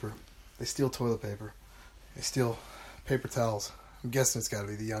 Toilet paper. They steal toilet paper. They steal paper towels. I'm guessing it's got to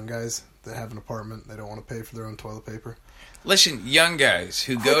be the young guys that have an apartment. They don't want to pay for their own toilet paper. Listen, young guys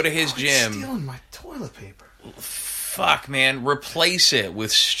who go to his gym... stealing my toilet paper. Fuck, man. Replace it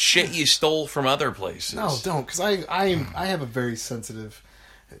with shit you stole from other places. No, don't. Because I have a very sensitive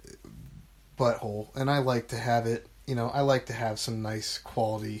butthole, and I like to have it I like to have some nice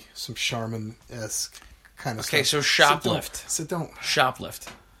quality, some Charmin-esque kind of stuff. Okay, so shoplift. So don't Shoplift.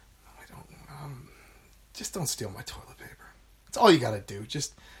 just don't steal my toilet paper. That's all you got to do.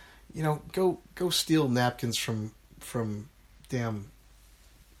 Just, go steal napkins from damn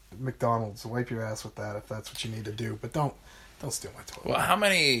McDonald's. Wipe your ass with that if that's what you need to do. But don't steal my toilet. Well, how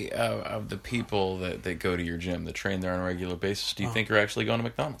many of the people that go to your gym, that train there on a regular basis, do you think are actually going to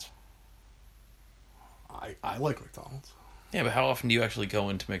McDonald's? I like McDonald's. Yeah, but how often do you actually go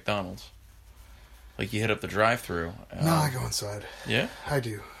into McDonald's? Like, you hit up the drive-thru. No, I go inside. Yeah? I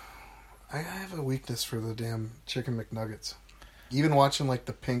do. I have a weakness for the damn chicken McNuggets. Even watching, like,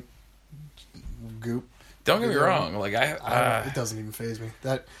 the pink goop. Don't get me wrong. Like, it doesn't even faze me.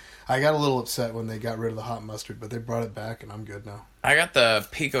 I got a little upset when they got rid of the hot mustard, but they brought it back, and I'm good now. I got the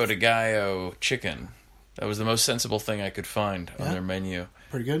Pico de Gallo chicken. That was the most sensible thing I could find on their menu.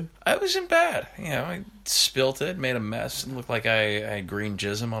 Pretty good? It wasn't bad. I spilt it, made a mess. It looked like I had green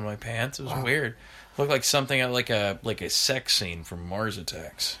jism on my pants. It was weird. It looked like something like a sex scene from Mars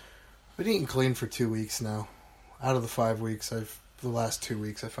Attacks. I've been eating clean for 2 weeks now. Out of the 5 weeks, the last 2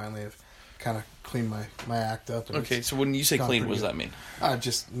 weeks, I finally have kind of cleaned my act up. Okay, so when you say clean, what does that mean?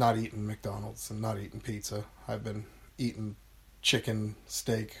 Just not eating McDonald's and not eating pizza. I've been eating chicken,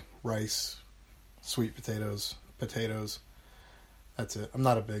 steak, rice, sweet potatoes. That's it. I'm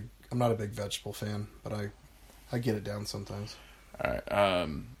not a big vegetable fan, but I get it down sometimes. All right.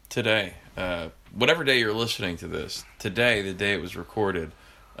 Today, whatever day you're listening to this, today, the day it was recorded,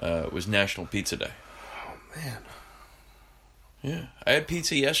 was National Pizza Day. Oh man. Yeah, I had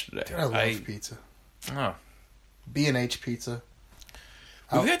pizza yesterday. Dude, I love pizza. Oh. B&H pizza.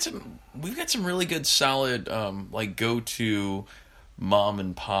 We've got some really good, solid, like go to mom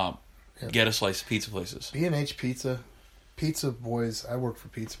and pop get a slice of pizza places. B&H Pizza Boys. I work for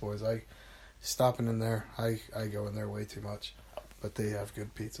Pizza Boys. I stopping in there. I go in there way too much, but they have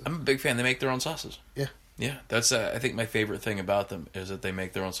good pizza. I'm a big fan. They make their own sauces. Yeah. Yeah, that's I think my favorite thing about them is that they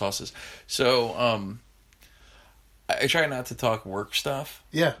make their own sauces. So I try not to talk work stuff.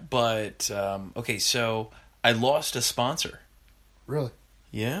 Yeah. But okay, so I lost a sponsor. Really?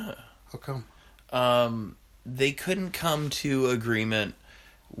 Yeah. How come? They couldn't come to agreement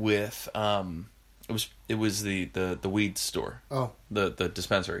with it was the weed store. Oh. The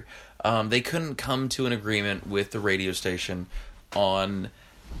dispensary. They couldn't come to an agreement with the radio station on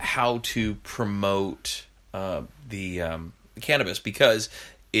how to promote the cannabis because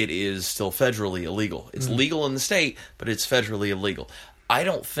it is still federally illegal. It's legal in the state, but it's federally illegal. I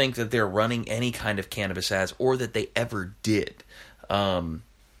don't think that they're running any kind of cannabis ads or that they ever did in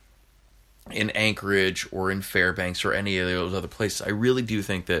Anchorage or in Fairbanks or any of those other places. I really do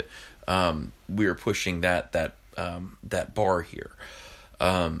think that we are pushing that bar here.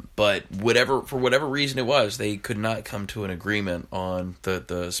 But for whatever reason it was, they could not come to an agreement on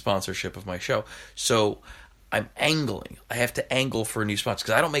the sponsorship of my show. So I'm angling. I have to angle for a new sponsor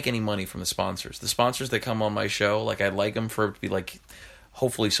because I don't make any money from the sponsors. The sponsors that come on my show, like I'd like them for it to be like,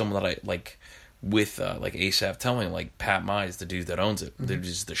 hopefully someone that I like with like ASAP telling, like Pat Mize, the dude that owns it. They're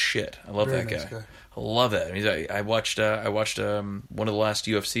just the shit. I love Very that nice guy. I love it. I mean, I watched one of the last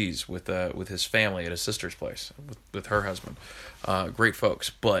UFCs with his family at his sister's place with her husband. Great folks,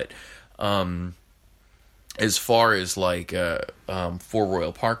 but as far as like for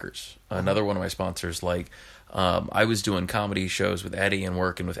Royal Parkers, another one of my sponsors, like I was doing comedy shows with Eddie and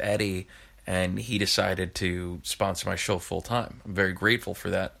working with Eddie, and he decided to sponsor my show full time. I'm very grateful for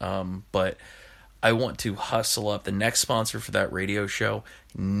that. But I want to hustle up. The next sponsor for that radio show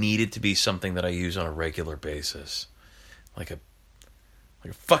needed to be something that I use on a regular basis, like a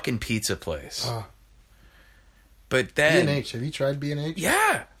fucking pizza place. But then B&H. Have you tried B&H?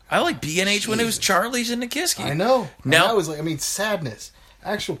 Yeah, I like B&H when it was Charlie's in Nikiski. I know. Now I was like, sadness,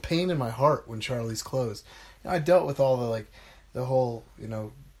 actual pain in my heart when Charlie's closed. I dealt with all the whole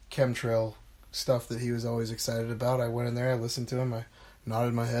chemtrail stuff that he was always excited about. I went in there, I listened to him, I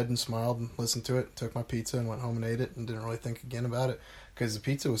nodded my head and smiled and listened to it, took my pizza and went home and ate it and didn't really think again about it because the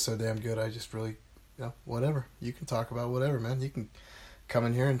pizza was so damn good. I just really, whatever. You can talk about whatever, man. You can come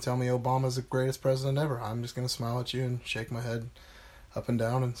in here and tell me Obama's the greatest president ever. I'm just going to smile at you and shake my head up and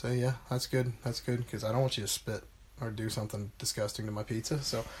down and say, yeah, that's good, because I don't want you to spit or do something disgusting to my pizza.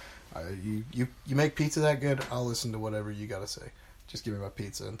 So you make pizza that good, I'll listen to whatever you got to say. Just give me my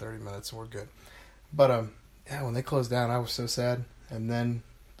pizza in 30 minutes and we're good. But when they closed down, I was so sad. And then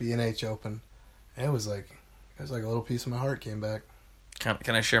B&H opened. And it was like a little piece of my heart came back.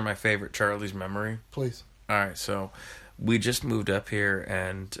 Can I share my favorite Charlie's memory? Please. All right, so we just moved up here,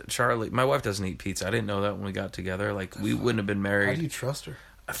 and Charlie, my wife doesn't eat pizza. I didn't know that when we got together. Like, we wouldn't have been married. How do you trust her?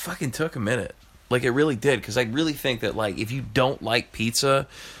 I fucking took a minute. Like, it really did, because I really think that, like, if you don't like pizza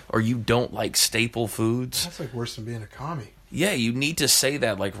or you don't like staple foods... That's, like, worse than being a commie. Yeah, you need to say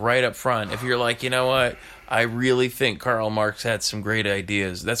that, like, right up front. If you're like, you know what, I really think Karl Marx had some great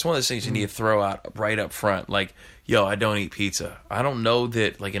ideas. That's one of those things you need to throw out right up front. Like, yo, I don't eat pizza. I don't know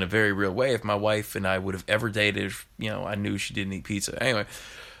that, like, in a very real way, if my wife and I would have ever dated, if, you know, I knew she didn't eat pizza. Anyway,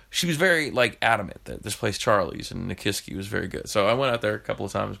 she was very, like, adamant that this place, Charlie's in Nikiski, was very good. So I went out there a couple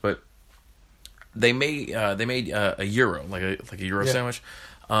of times, but... They made a gyro, like a gyro sandwich.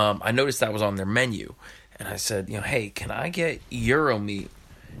 I noticed that was on their menu, and I said, you know, hey, can I get gyro meat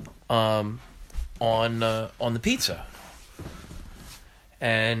on the pizza?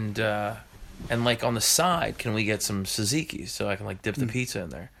 And like on the side, can we get some tzatziki so I can like dip the pizza in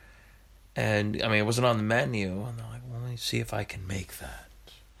there? And I mean, it wasn't on the menu, and they're like, well, let me see if I can make that.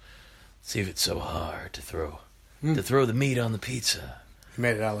 See if it's so hard to throw the meat on the pizza. He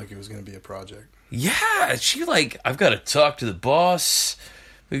made it out like it was going to be a project. Yeah, she like, I've got to talk to the boss.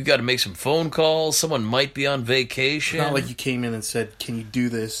 We've got to make some phone calls. Someone might be on vacation. It's not like you came in and said, can you do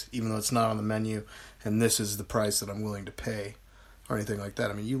this, even though it's not on the menu, and this is the price that I'm willing to pay, or anything like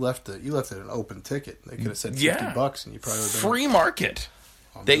that. I mean, you left it an open ticket. They could have said $50, and you probably would have been free market.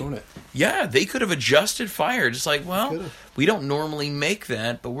 I'm doing it. Yeah, they could have adjusted fire. Just like, well, we don't normally make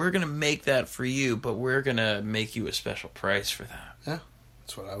that, but we're going to make that for you, but we're going to make you a special price for that. Yeah,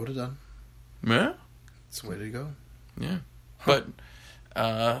 that's what I would have done. Yeah, that's the way to go. Yeah, but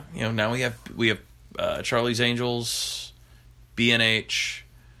you know, now we have Charlie's Angels, B&H,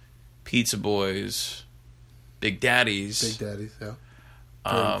 Pizza Boys, Big Daddy's. Yeah.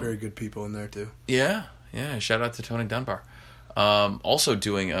 Very good people in there too. Yeah. Shout out to Tony Dunbar. Also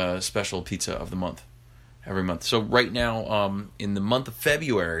doing a special pizza of the month every month. So right now, in the month of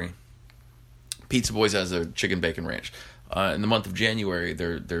February, Pizza Boys has their chicken bacon ranch. In the month of January,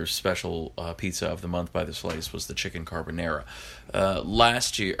 their special pizza of the month by the slice was the chicken carbonara.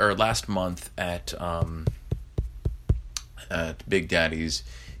 Last month at Big Daddy's,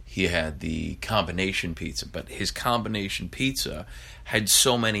 he had the combination pizza, but his combination pizza had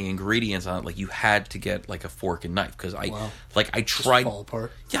so many ingredients on it, like you had to get like a fork and knife, because I tried. Just fall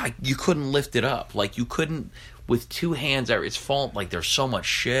apart. Yeah, you couldn't lift it up. Like you couldn't with two hands. It's fall. Like there's so much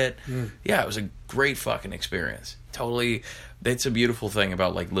shit. Yeah, it was a great fucking experience. Totally, that's a beautiful thing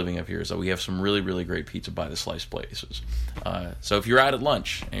about like living up here is that we have some really, really great pizza by the slice places. So if you're out at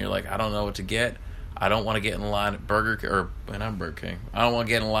lunch and you're like, I don't know what to get, I don't want to get in line at Burger King. I don't want to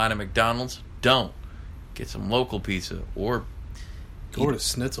get in line at McDonald's. Don't get some local pizza or go to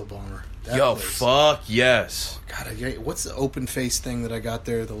Schnitzelbomber. Yo, place. Fuck yes. God, what's the open face thing that I got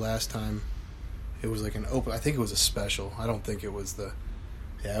there the last time? It was like an open. I think it was a special. I don't think it was the.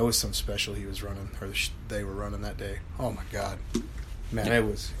 Yeah, it was some special he was running, or they were running that day. Oh my god, man, it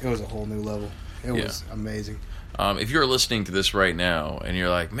was a whole new level. It was amazing. If you're listening to this right now and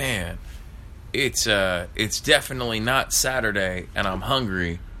you're like, man, it's definitely not Saturday and I'm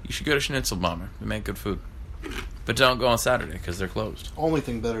hungry, you should go to Schnitzelbomber. They make good food, but don't go on Saturday because they're closed. Only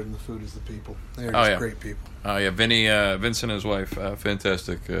thing better than the food is the people. They're just great people. Oh yeah, Vincent and his wife,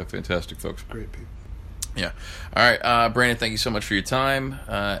 fantastic folks. Great people. Yeah. All right, Brandon, thank you so much for your time.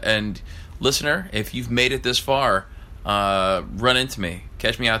 And listener, if you've made it this far, run into me.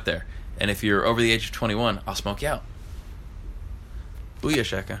 Catch me out there. And if you're over the age of 21, I'll smoke you out. Booyah,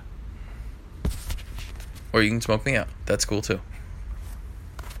 Shaka. Or you can smoke me out. That's cool, too.